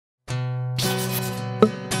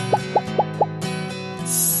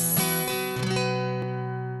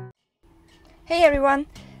Hey everyone!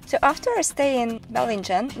 So after our stay in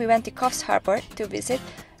Lamington, we went to Coffs Harbour to visit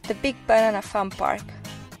the Big Banana Fun Park.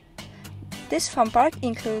 This fun park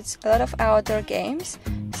includes a lot of outdoor games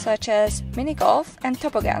such as mini golf and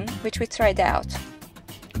tobbogan, which we tried out.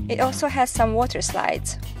 It also has some water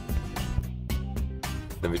slides.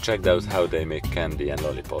 Then we checked out how they make candy and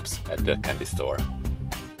lollipops at the candy store.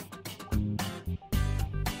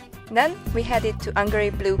 Then we headed to Hungary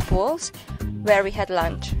Blue Pools, where we had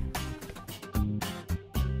lunch.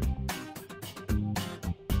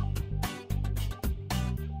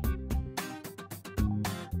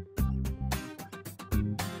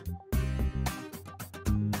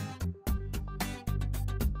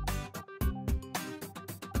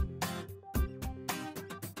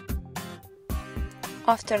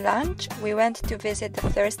 After lunch, we went to visit the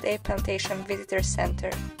Thursday Plantation Visitor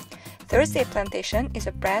Center. Thursday Plantation is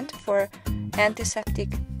a brand for antiseptic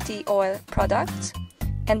tea oil products,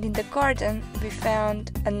 and in the garden we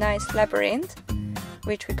found a nice labyrinth,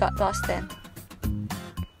 which we got lost in.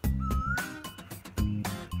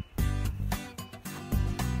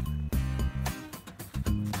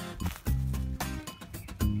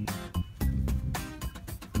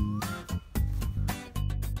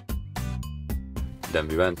 Then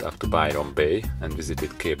we went up to Byron Bay and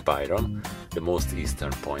visited Cape Byron, the most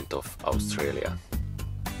eastern point of Australia.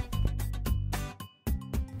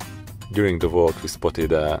 During the walk we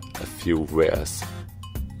spotted a few whales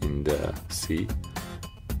in the sea,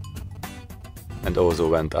 and also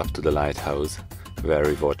went up to the lighthouse where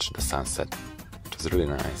we watched the sunset. It was really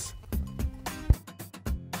nice.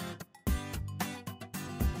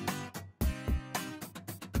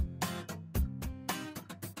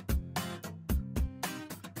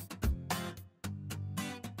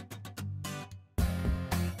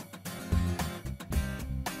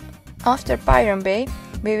 After Byron Bay,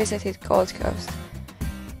 we visited Gold Coast.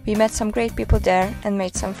 We met some great people there and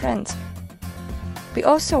made some friends. We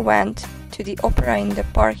also went to the Opera in the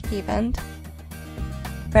Park event,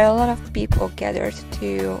 where a lot of people gathered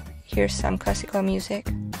to hear some classical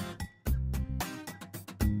music.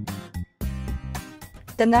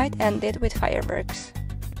 The night ended with fireworks.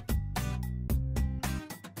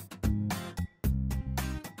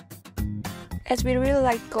 As we really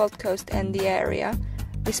liked Gold Coast and the area,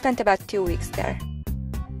 we spent about 2 weeks there.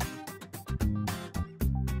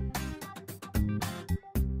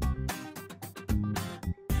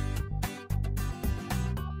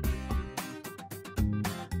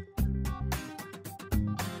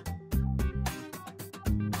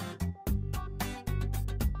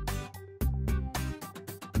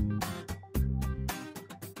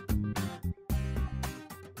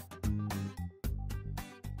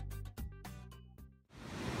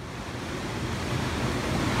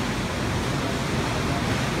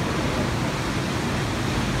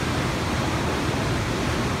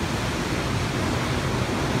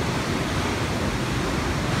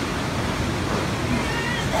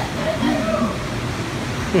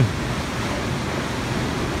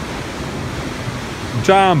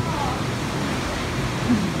 Jump!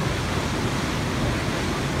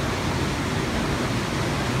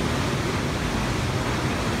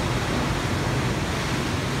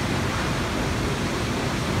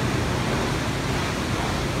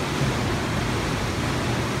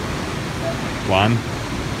 One,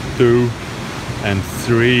 two, and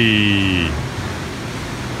three.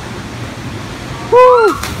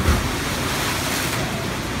 Woo!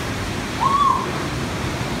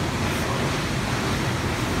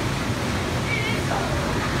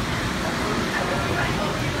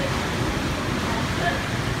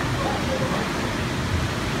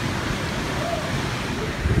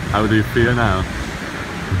 How do you feel now?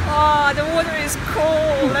 Oh, the water is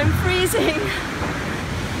cold, I'm freezing.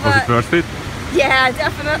 Was it worth it? Yeah,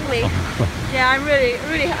 definitely. Yeah, I'm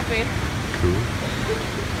really happy. Cool.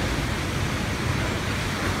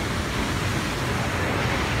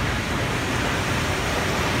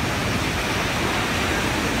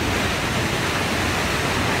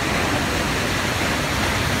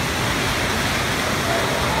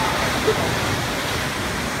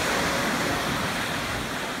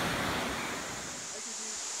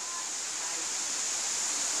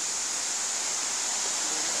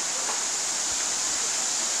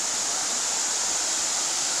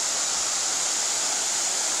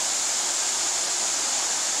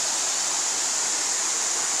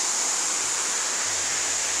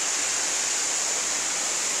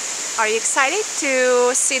 Are you excited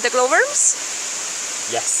to see the glowworms?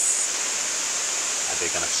 Yes! Are they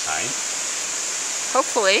gonna shine?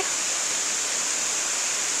 Hopefully.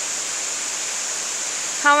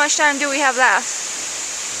 How much time do we have left?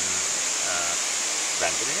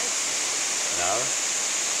 20 minutes? now.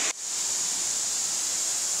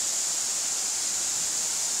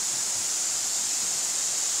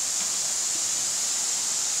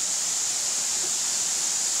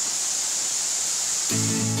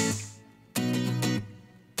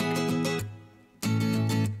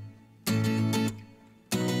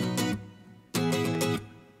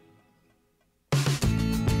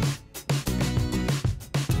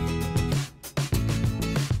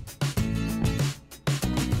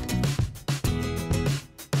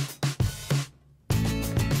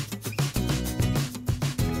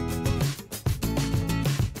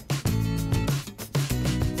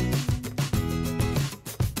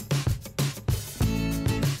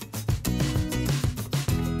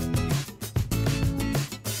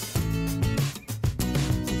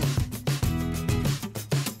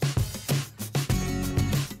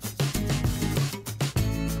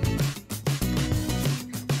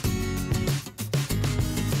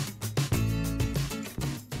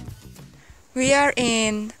 We are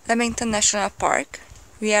in Lamington National Park.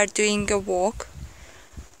 We are doing a walk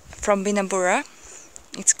from Binabura.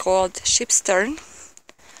 It's called Ship's Turn.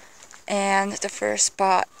 And the first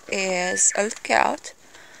spot is a lookout.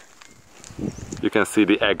 You can see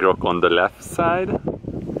the egg rock on the left side,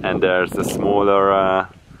 and there's a smaller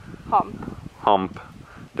hump.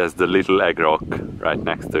 There's the little egg rock right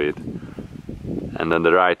next to it. And on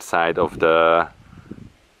the right side of the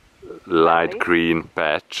light green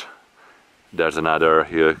patch, there's another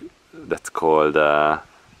hill that's called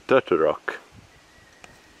Turtle Rock.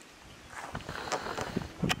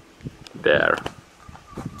 There.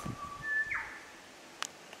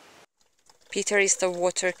 Peter is the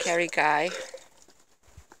water carry guy.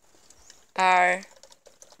 Our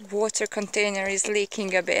water container is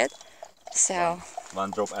leaking a bit, so...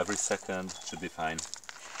 One drop every second should be fine.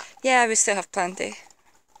 Yeah, we still have plenty.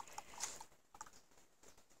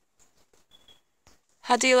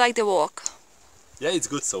 How do you like the walk? Yeah, it's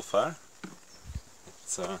good so far.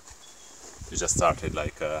 It's, we just started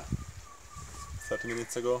like 30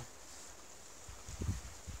 minutes ago.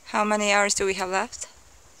 How many hours do we have left?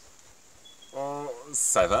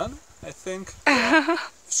 7, I think. Yeah.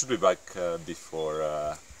 Should be back before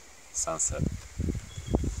sunset.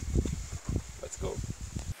 Let's go.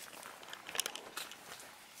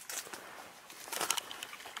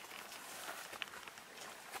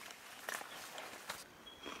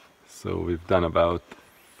 So we've done about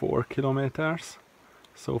 4 kilometers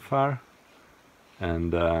so far,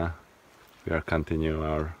 and we are continuing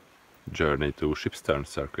our journey to Ship's Turn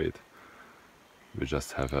circuit. We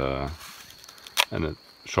just have a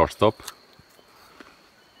short stop,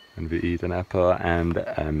 and we eat an apple and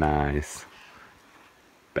a nice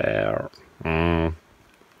pear.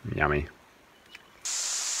 Yummy.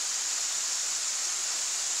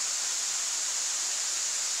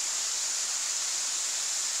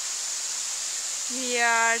 We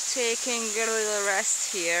are taking a little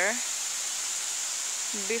rest here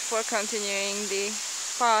before continuing the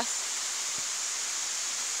path.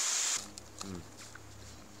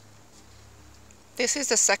 This is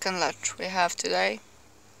the second lunch we have today.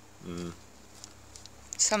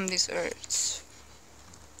 Some desserts.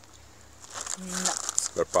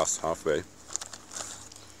 Nuts. We're past halfway.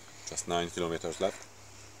 Just 9 kilometers left.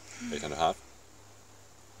 8.5.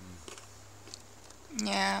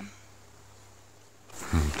 Yeah.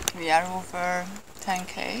 We are over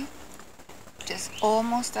 10k, which is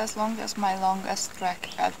almost as long as my longest trek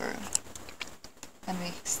ever. And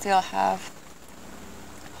we still have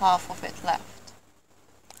half of it left.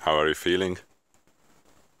 How are you feeling?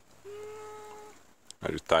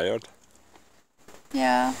 Are you tired?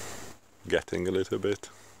 Yeah. Getting a little bit?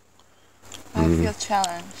 I feel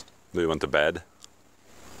challenged. Do you want a bed?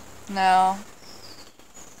 No.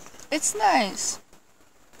 It's nice,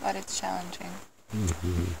 but it's challenging.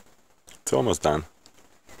 It's almost done.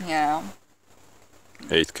 Yeah.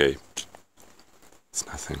 8k. It's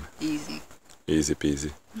nothing. Easy. Easy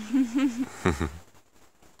peasy.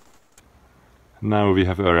 Now we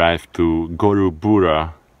have arrived to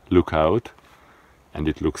Gorubura lookout, and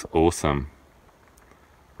it looks awesome.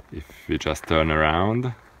 If we just turn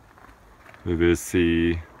around, we will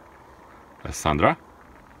see Sandra.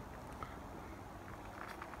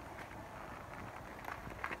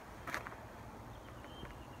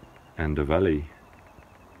 And the valley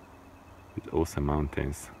with awesome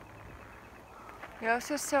mountains. We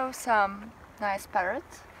also saw some nice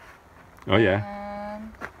parrots. Oh yeah.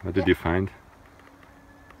 What did you find?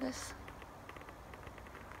 This.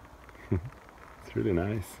 It's really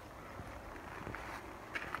nice.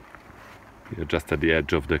 You're just at the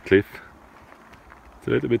edge of the cliff. It's a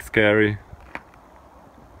little bit scary.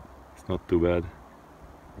 It's not too bad.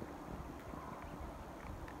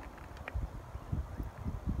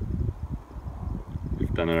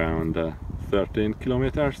 around 13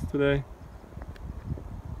 kilometers today.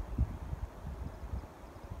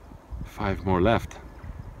 5 more left.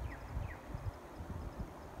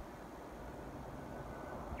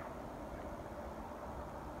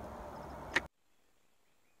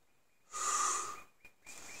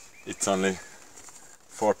 It's only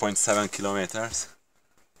 4.7 kilometers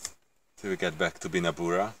till we get back to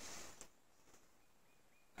Binabura,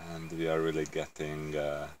 and we are really getting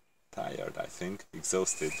tired, I think,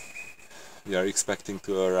 exhausted. We are expecting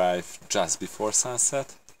to arrive just before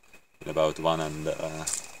sunset, in about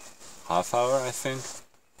 1.5 hours, I think.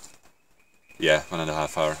 Yeah,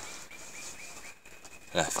 1.5 hours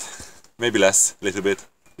left. Maybe less, a little bit,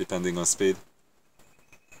 depending on speed.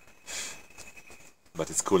 But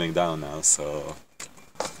it's cooling down now, so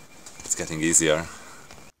it's getting easier.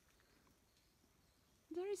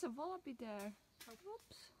 There is a wallaby there.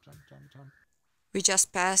 Oops. Jump, jump, jump. We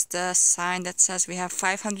just passed the sign that says we have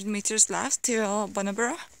 500 meters left till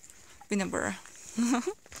Binabura.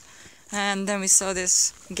 And then we saw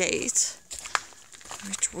this gate,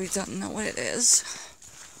 which we don't know what it is.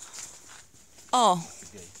 Oh,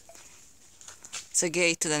 it's a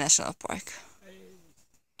gate to the national park.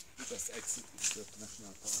 Just exit the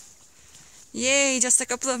national park. Yay, just a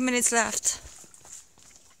couple of minutes left.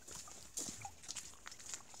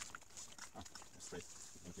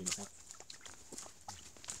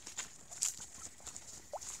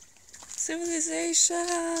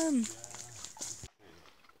 Civilization!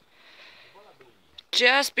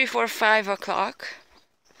 Just before 5 o'clock.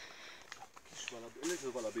 A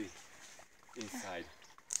little wallaby inside.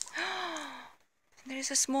 There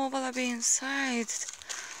is a small wallaby inside.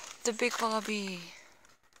 The big wallaby.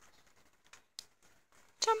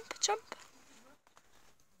 Jump, jump.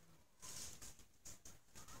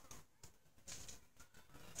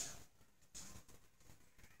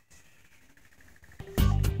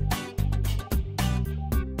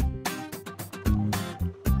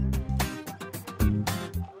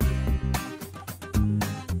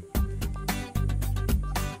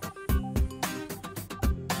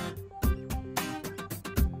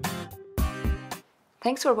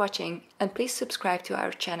 Thanks for watching, and please subscribe to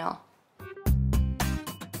our channel.